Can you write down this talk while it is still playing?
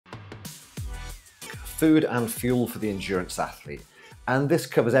food and fuel for the endurance athlete. And this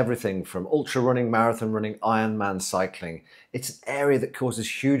covers everything from ultra running, marathon running, Ironman cycling. It's an area that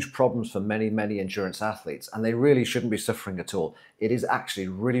causes huge problems for many endurance athletes, and they really shouldn't be suffering at all. It is actually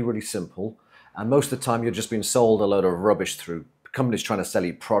really simple, and most of the time you're just being sold a load of rubbish through companies trying to sell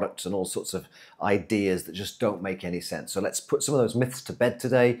you products and all sorts of ideas that just don't make any sense. So let's put some of those myths to bed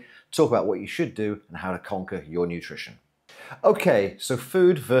today, talk about what you should do and how to conquer your nutrition. Okay, so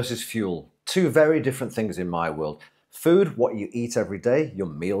food versus fuel. Two very different things in my world. Food, what you eat every day, your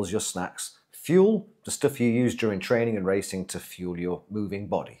meals, your snacks. Fuel, the stuff you use during training and racing to fuel your moving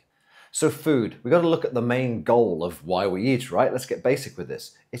body. So food, we've got to look at the main goal of why we eat, right? Let's get basic with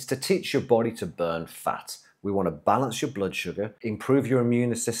this. It's to teach your body to burn fat. We want to balance your blood sugar, improve your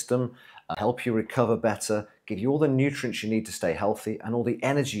immune system, help you recover better, give you all the nutrients you need to stay healthy and all the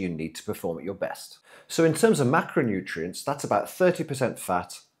energy you need to perform at your best. So in terms of macronutrients, that's about 30%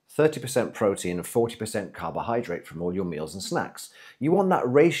 fat, 30% protein and 40% carbohydrate from all your meals and snacks. You want that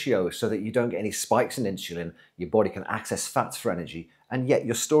ratio so that you don't get any spikes in insulin, your body can access fats for energy, and yet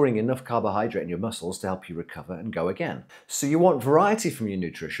you're storing enough carbohydrate in your muscles to help you recover and go again. So you want variety from your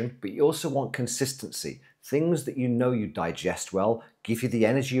nutrition, but you also want consistency. Things that you know you digest well, give you the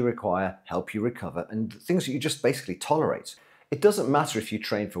energy you require, help you recover, and things that you just basically tolerate. It doesn't matter if you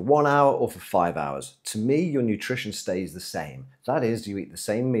train for 1 hour or for 5 hours. To me, your nutrition stays the same. That is, you eat the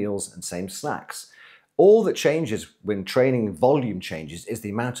same meals and same snacks. All that changes when training volume changes is the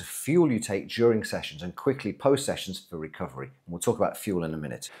amount of fuel you take during sessions and quickly post sessions for recovery. And we'll talk about fuel in a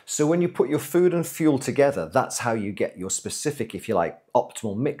minute. So when you put your food and fuel together, that's how you get your specific, if you like,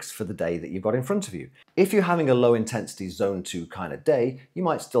 optimal mix for the day that you've got in front of you. If you're having a low intensity zone 2 kind of day, you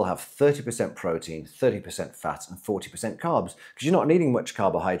might still have 30% protein, 30% fat and 40% carbs because you're not needing much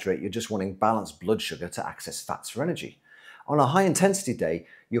carbohydrate, you're just wanting balanced blood sugar to access fats for energy. On a high intensity day,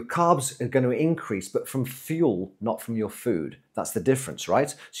 your carbs are going to increase, but from fuel, not from your food. That's the difference, right?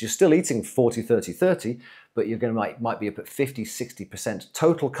 So you're still eating 40, 30, 30, but you're going to might be up at 50, 60%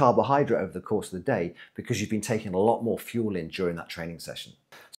 total carbohydrate over the course of the day because you've been taking a lot more fuel in during that training session.